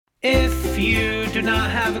If you do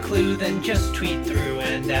not have a clue, then just tweet through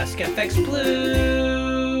and ask FX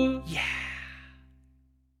Blue. Yeah.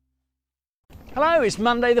 Hello, it's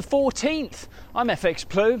Monday the 14th. I'm FX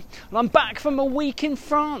Blue and I'm back from a week in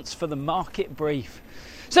France for the market brief.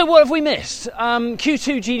 So what have we missed?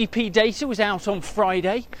 Q2 GDP data was out on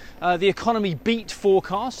Friday. The economy beat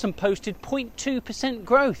forecasts and posted 0.2%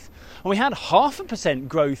 growth. And we had 0.5%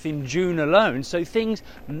 growth in June alone, so things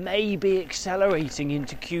may be accelerating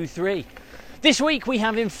into Q3. This week we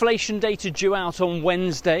have inflation data due out on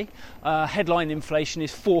Wednesday. Headline inflation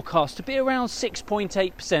is forecast to be around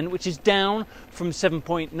 6.8%, which is down from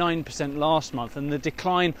 7.9% last month, and the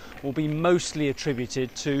decline will be mostly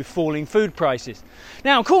attributed to falling food prices.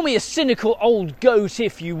 Now, call me a cynical old goat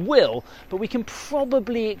if you will, but we can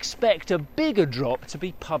probably expect a bigger drop to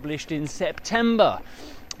be published in September.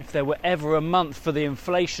 If there were ever a month for the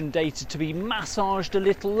inflation data to be massaged a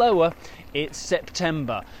little lower, it's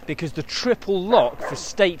September, because the triple lock for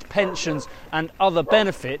state pensions and other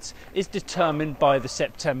benefits is determined by the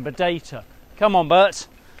September data. Come on, Bert.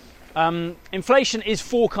 Inflation is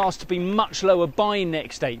forecast to be much lower by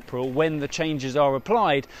next April when the changes are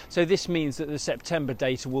applied, so this means that the September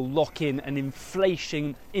data will lock in an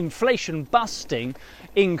inflation-busting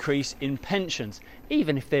increase in pensions,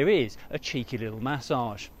 even if there is a cheeky little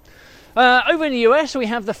massage. Over in the US, we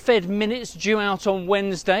have the Fed minutes due out on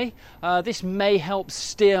Wednesday. This may help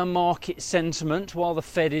steer market sentiment while the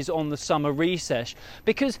Fed is on the summer recess,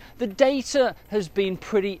 because the data has been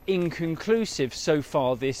pretty inconclusive so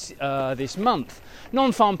far this month.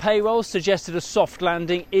 Non-farm payrolls suggested a soft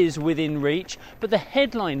landing is within reach, but the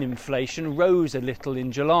headline inflation rose a little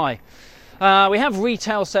in July. We have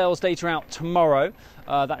retail sales data out tomorrow.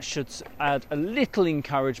 That should add a little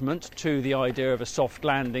encouragement to the idea of a soft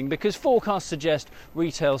landing, because forecasts suggest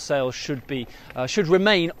retail sales should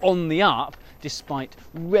remain on the up despite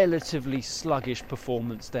relatively sluggish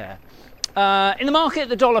performance there. In the market,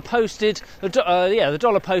 the dollar posted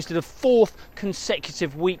a fourth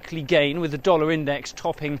consecutive weekly gain, with the dollar index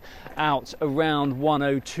topping out around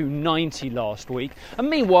 102.90 last week. And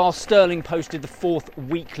meanwhile, sterling posted the fourth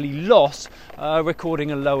weekly loss,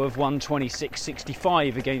 recording a low of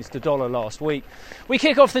 126.65 against the dollar last week. We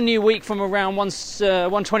kick off the new week from around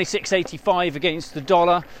 126.85 against the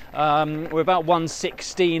dollar. We're about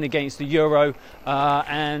 116 against the euro,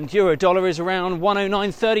 and euro dollar is around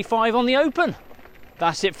 109.35 on the open.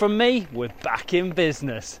 That's it from me. We're back in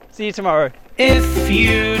business. See you tomorrow. If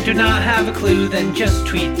you do not have a clue, then just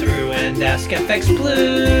tweet through and ask FX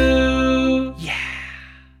Blue.